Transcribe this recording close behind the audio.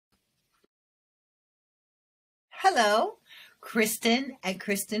Hello, Kristen at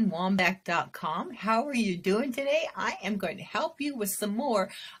KristenWambach.com. How are you doing today? I am going to help you with some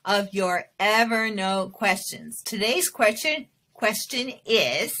more of your Evernote questions. Today's question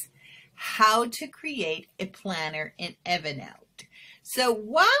is how to create a planner in Evernote. So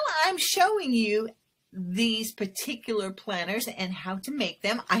while I'm showing you these particular planners and how to make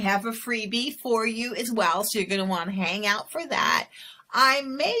them, I have a freebie for you as well, so you're going to want to hang out for that. I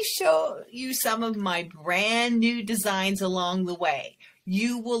may show you some of my brand new designs along the way.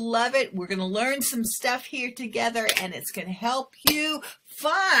 You will love it. We're going to learn some stuff here together, and it's going to help you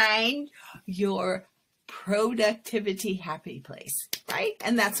find your productivity happy place, right?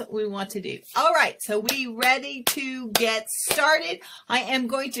 And that's what we want to do. All right, so we ready to get started? I am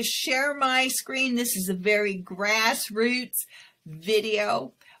going to share my screen. This is a very grassroots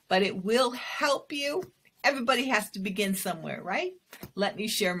video, but it will help you. Everybody has to begin somewhere, right? Let me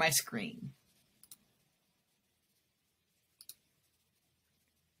share my screen.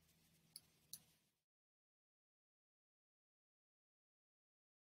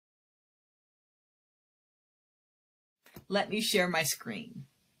 Let me share my screen.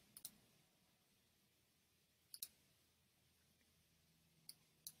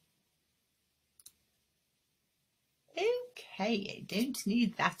 Okay, I don't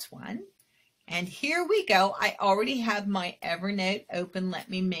need that one. And here we go. I already have my Evernote open. Let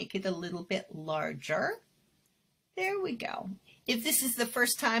me make it a little bit larger. There we go. If this is the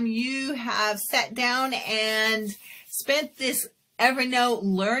first time you have sat down and spent this Evernote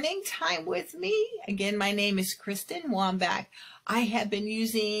learning time with me, again, my name is Kristen Wambach. I have been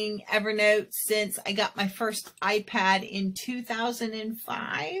using Evernote since I got my first iPad in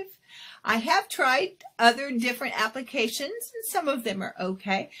 2005. I have tried other different applications, and some of them are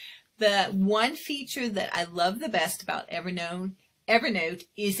okay. The one feature that I love the best about Evernote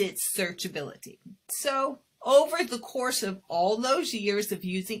is its searchability. So over the course of all those years of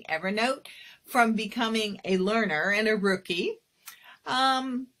using Evernote, from becoming a learner and a rookie,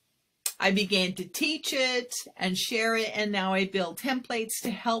 I began to teach it and share it, and now I build templates to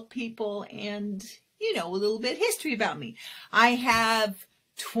help people, and you know, a little bit of history about me. I have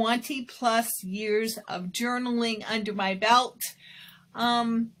 20 plus years of journaling under my belt.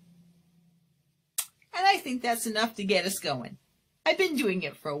 And I think that's enough to get us going. I've been doing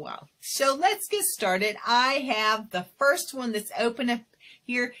it for a while. So let's get started. I have the first one that's open up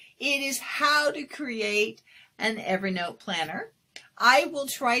here. It is how to create an Evernote planner. I will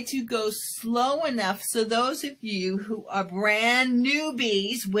try to go slow enough so those of you who are brand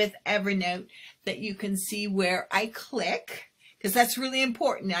newbies with Evernote that you can see where I click, because that's really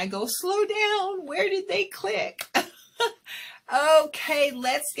important. I go slow down. Where did they click? Okay,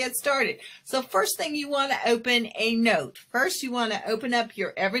 let's get started. So first thing, you want to open a note. First, you want to open up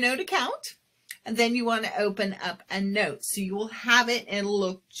your Evernote account, and then you want to open up a note. So you will have it and it'll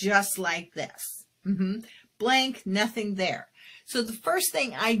look just like this. Blank, nothing there. So the first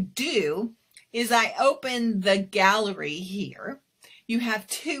thing I do is I open the gallery here. You have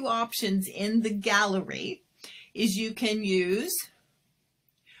two options in the gallery. Is you can use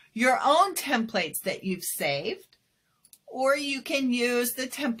your own templates that you've saved, or you can use the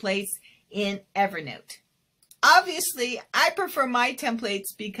templates in Evernote. Obviously, I prefer my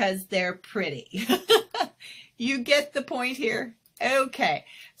templates because they're pretty. You get the point here? Okay,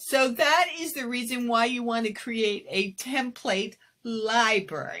 so that is the reason why you want to create a template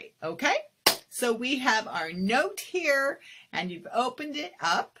library, okay? So we have our note here, and you've opened it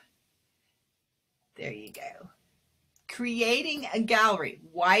up. There you go. Creating a gallery.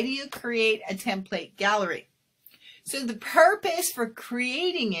 Why do you create a template gallery? So the purpose for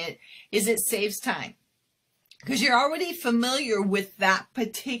creating it is it saves time, because you're already familiar with that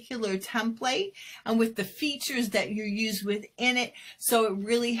particular template and with the features that you use within it. So it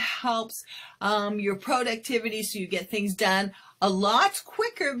really helps your productivity, so you get things done a lot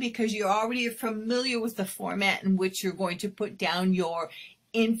quicker because you're already familiar with the format in which you're going to put down your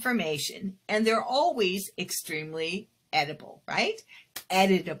information. And they're always extremely editable, right?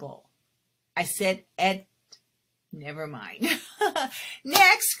 Editable. I said never mind.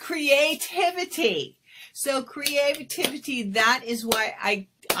 Next, creativity. So creativity, that is why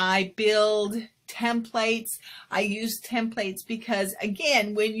I build templates. I use templates because,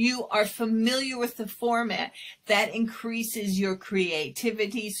 again, when you are familiar with the format, that increases your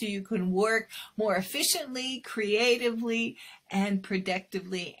creativity so you can work more efficiently, creatively, and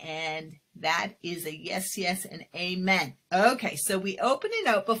productively, and that is a yes, yes, and amen. Okay, so we open a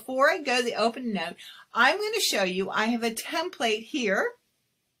note. Before I go to the open note, I'm going to show you, I have a template here,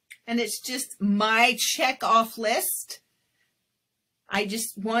 and it's just my check off list I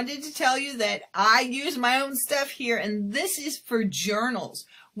just wanted to tell you that I use my own stuff here, and this is for journals.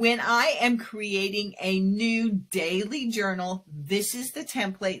 When I am creating a new daily journal, this is the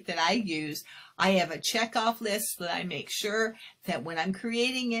template that I use. I have a check-off list that I make sure that when I'm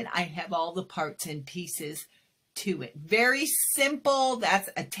creating it, I have all the parts and pieces to it. Very simple. That's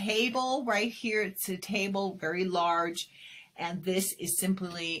a table right here. It's a table, very large. And this is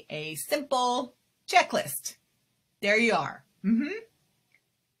simply a simple checklist. There you are.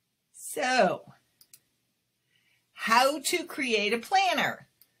 So, how to create a planner.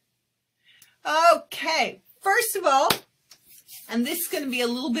 Okay, first of all, and this is going to be a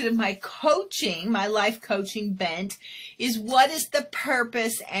little bit of my coaching, my life coaching bent, is what is the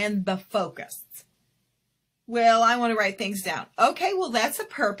purpose and the focus? Well, I want to write things down. Okay, well, that's a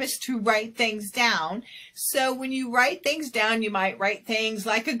purpose, to write things down. So when you write things down, you might write things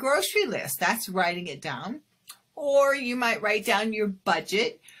like a grocery list. That's writing it down. Or you might write down your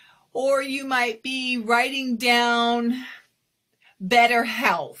budget. Or you might be writing down better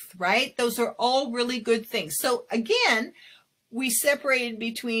health, right? Those are all really good things. So again, we separated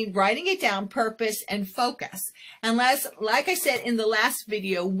between writing it down, purpose, and focus. And like I said in the last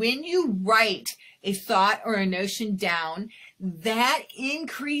video, when you write a thought or a notion down, that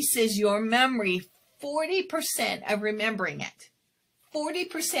increases your memory 40% of remembering it.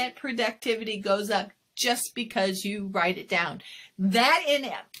 40% productivity goes up just because you write it down. That,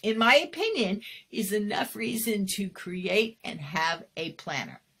 in my opinion, is enough reason to create and have a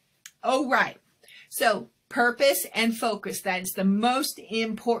planner. Oh, right. So purpose and focus, that is the most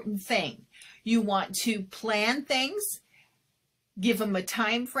important thing. You want to plan things, give them a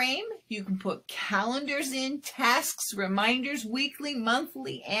time frame. You can put calendars in, tasks, reminders, weekly,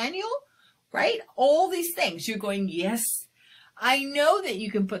 monthly, annual, right? All these things. You're going, yes, I know that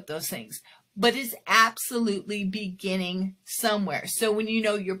you can put those things, but it's absolutely beginning somewhere. So when you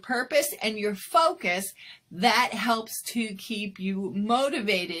know your purpose and your focus, that helps to keep you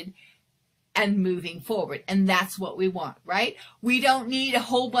motivated and moving forward. And that's what we want, right? We don't need a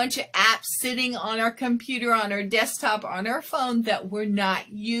whole bunch of apps sitting on our computer, on our desktop, on our phone that we're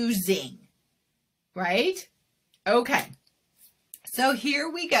not using, right? Okay. So here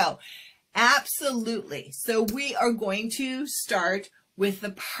we go. Absolutely. So we are going to start with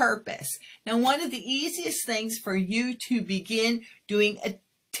the purpose. Now, one of the easiest things for you to begin doing a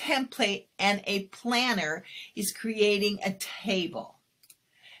template and a planner is creating a table.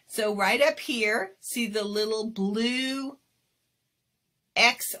 So right up here, see the little blue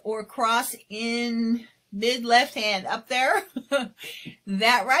X or cross in mid left hand up there?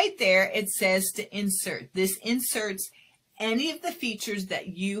 That right there, it says to insert. This inserts any of the features that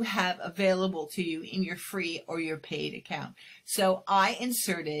you have available to you in your free or your paid account. So I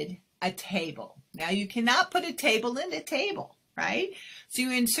inserted a table. Now you cannot put a table in a table, right? So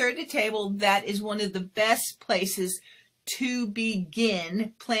you insert a table. That is one of the best places to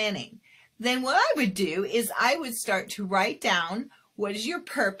begin planning. Then what I would do is I would start to write down what is your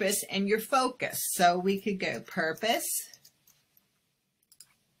purpose and your focus. So we could go purpose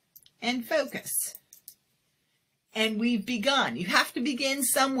and focus. And we've begun. You have to begin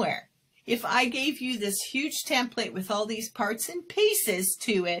somewhere. If I gave you this huge template with all these parts and pieces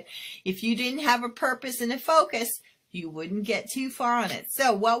to it, if you didn't have a purpose and a focus, you wouldn't get too far on it.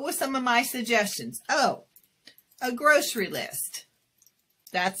 So what were some of my suggestions? Oh, a grocery list.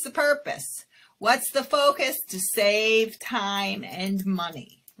 That's the purpose. What's the focus? To save time and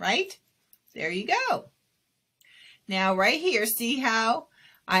money, right? There you go. Now right here, see how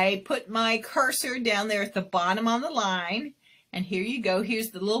I put my cursor down there at the bottom on the line, and here you go. Here's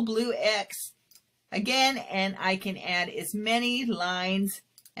the little blue X again, and I can add as many lines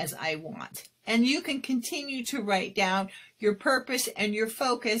as I want. And you can continue to write down your purpose and your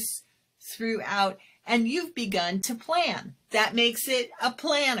focus throughout, and you've begun to plan. That makes it a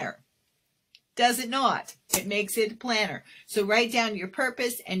planner. Does it not? It makes it a planner. So write down your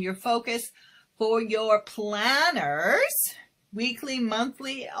purpose and your focus for your planners. Weekly,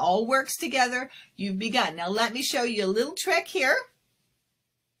 monthly, all works together. You've begun. Now let me show you a little trick here.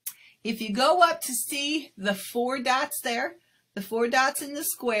 If you go up to see the 4 dots there, the 4 dots in the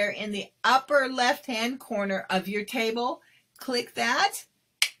square in the upper left-hand corner of your table, click that,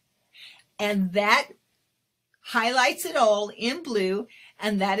 and that highlights it all in blue,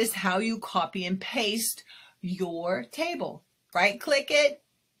 and that is how you copy and paste your table. Right-click it,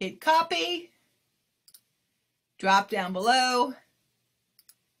 hit copy, drop down below,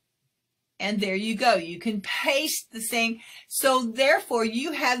 and there you go. You can paste the thing. So therefore,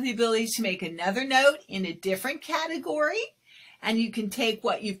 you have the ability to make another note in a different category, and you can take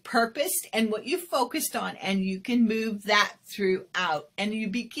what you've purposed and what you've focused on, and you can move that throughout, and you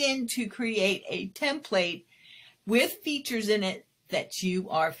begin to create a template with features in it that you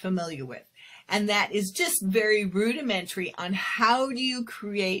are familiar with. And that is just very rudimentary on how do you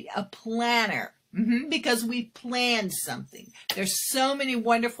create a planner. Because we planned something. There's so many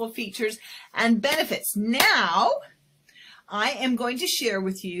wonderful features and benefits. Now, I am going to share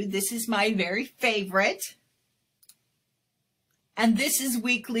with you, this is my very favorite, and this is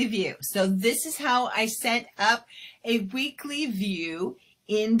weekly view. So this is how I set up a weekly view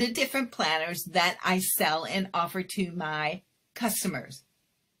in the different planners that I sell and offer to my customers.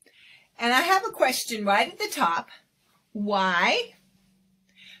 And I have a question right at the top. Why?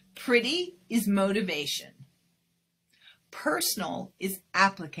 Pretty is motivation. Personal is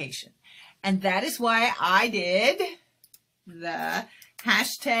application. And that is why I did the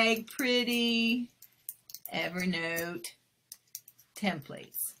hashtag pretty Evernote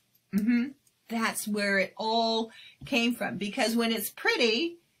templates. That's where it all came from. Because when it's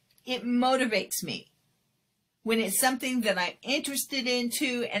pretty, it motivates me. When it's something that I'm interested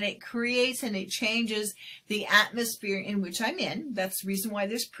into, and it creates and it changes the atmosphere in which I'm in, that's the reason why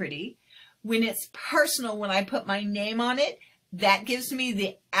there's pretty. When it's personal, when I put my name on it, that gives me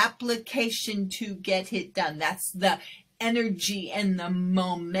the application to get it done. That's the energy and the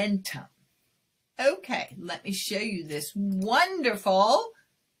momentum. Okay, let me show you this wonderful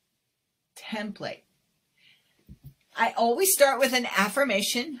template. I always start with an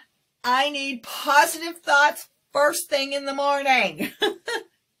affirmation. I need positive thoughts first thing in the morning.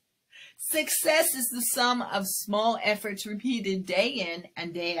 Success is the sum of small efforts repeated day in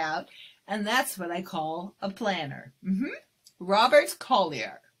and day out, and that's what I call a planner. Robert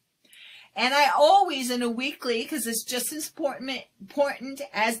Collier. And I always, in a weekly, because it's just as important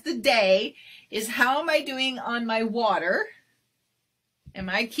as the day, is how am I doing on my water? Am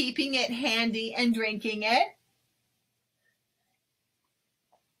I keeping it handy and drinking it?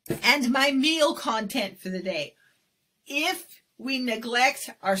 And my meal content for the day. If we neglect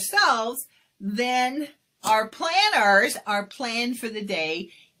ourselves, then our planners, our plan for the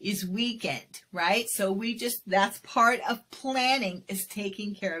day is weakened, right? So that's part of planning, is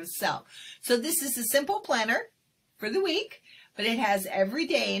taking care of self. So this is a simple planner for the week, but it has every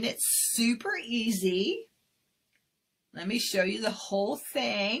day and it's super easy. Let me show you the whole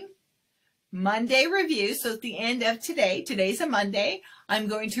thing. Monday review. So at the end of today's a Monday, I'm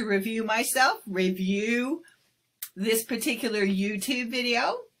going to review myself, review this particular YouTube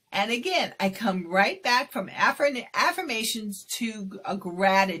video. And again, I come right back from affirmations to a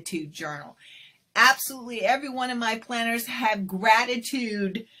gratitude journal. Absolutely every one of my planners have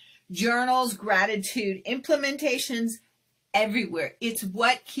gratitude journals, gratitude implementations everywhere. It's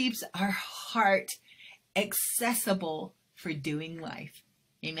what keeps our heart accessible for doing life.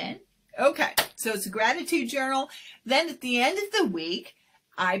 Amen? Okay, so it's a gratitude journal. Then at the end of the week,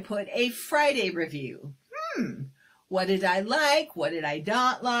 I put a Friday review. What did I like? What did I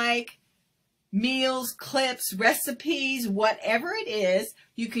not like? Meals, clips, recipes, whatever it is,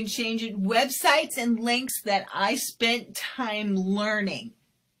 you can change it. Websites and links that I spent time learning.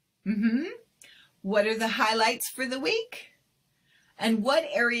 What are the highlights for the week? And what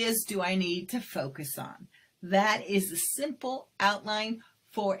areas do I need to focus on? That is a simple outline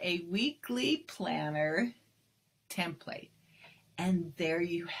for a weekly planner template. And there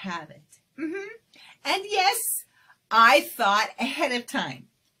you have it. And yes, I thought ahead of time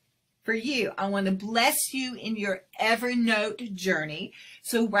for you. I want to bless you in your Evernote journey.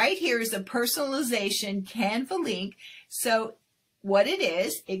 So right here is a personalization Canva link. So what it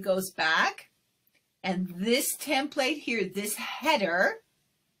is, it goes back, and this template here, this header,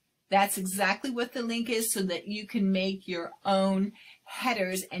 that's exactly what the link is, so that you can make your own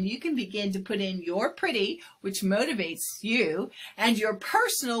headers and you can begin to put in your pretty, which motivates you, and your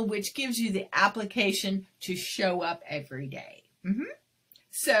personal, which gives you the application to show up every day.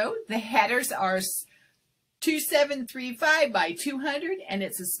 So the headers are 2735 by 200, and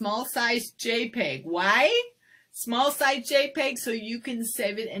it's a small size JPEG. Why? Small size JPEG so you can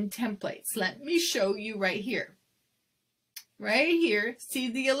save it in templates. Let me show you right here. Right here, see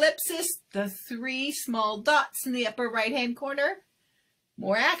the ellipsis, the 3 small dots in the upper right-hand corner?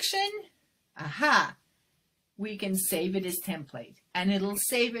 More action? Aha! We can save it as template, and it'll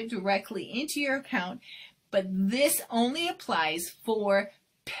save it directly into your account, but this only applies for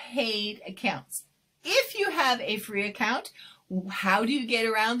paid accounts. If you have a free account, how do you get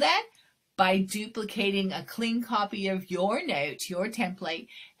around that? By duplicating a clean copy of your note, your template,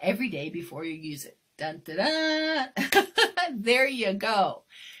 every day before you use it. Dun, dun, dun. There you go.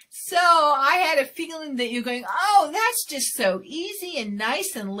 So I had a feeling that you're going, oh, that's just so easy and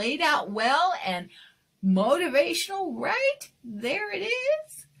nice and laid out well and motivational, right? There it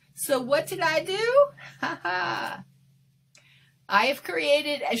is. So what did I do? I have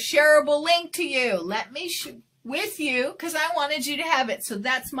created a shareable link to you. Let me with you because I wanted you to have it. So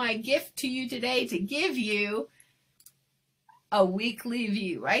that's my gift to you today, to give you a weekly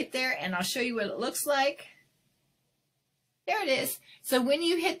view right there. And I'll show you what it looks like. There it is. So when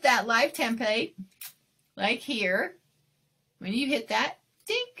you hit that live template, like here, when you hit that,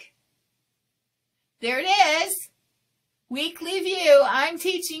 dink, there it is. Weekly view. I'm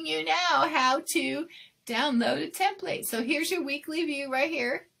teaching you now how to download a template. So here's your weekly view right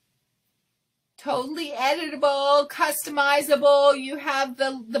here. Totally editable, customizable. You have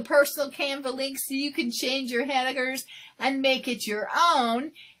the personal Canva link so you can change your headers and make it your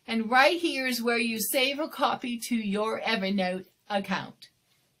own. And right here is where you save a copy to your Evernote account.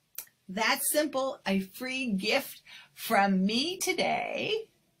 That's simple. A free gift from me today.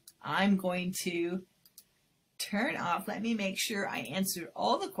 I'm going to turn off. Let me make sure I answered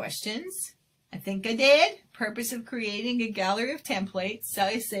all the questions. I think I did. Purpose of creating a gallery of templates. So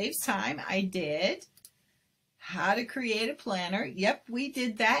it saves time. I did. How to create a planner. Yep, we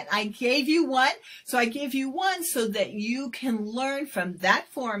did that. I gave you one. So I gave you one so that you can learn from that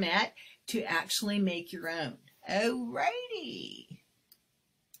format to actually make your own. Alrighty.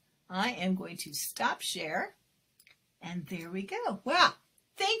 I am going to stop share. And there we go. Wow.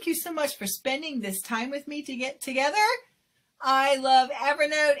 Thank you so much for spending this time with me to get together. I love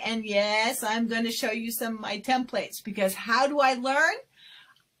Evernote, and yes, I'm going to show you some of my templates, because how do I learn?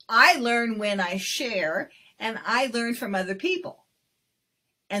 I learn when I share, and I learn from other people.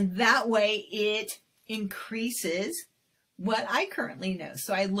 And that way it increases what I currently know.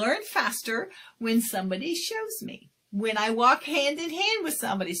 So I learn faster when somebody shows me, when I walk hand in hand with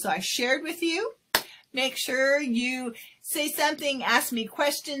somebody. So I shared with you. Make sure you say something, ask me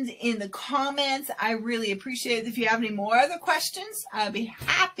questions in the comments. I really appreciate it. If you have any more other questions, I'll be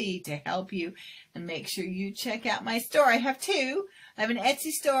happy to help you. And make sure you check out my store. I have two. I have an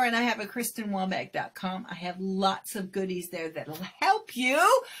Etsy store and I have a KristenWambach.com. I have lots of goodies there that'll help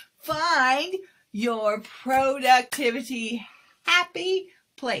you find your productivity happy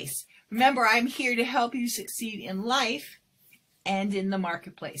place. Remember, I'm here to help you succeed in life and in the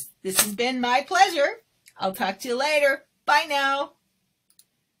marketplace. This has been my pleasure. I'll talk to you later. Bye now.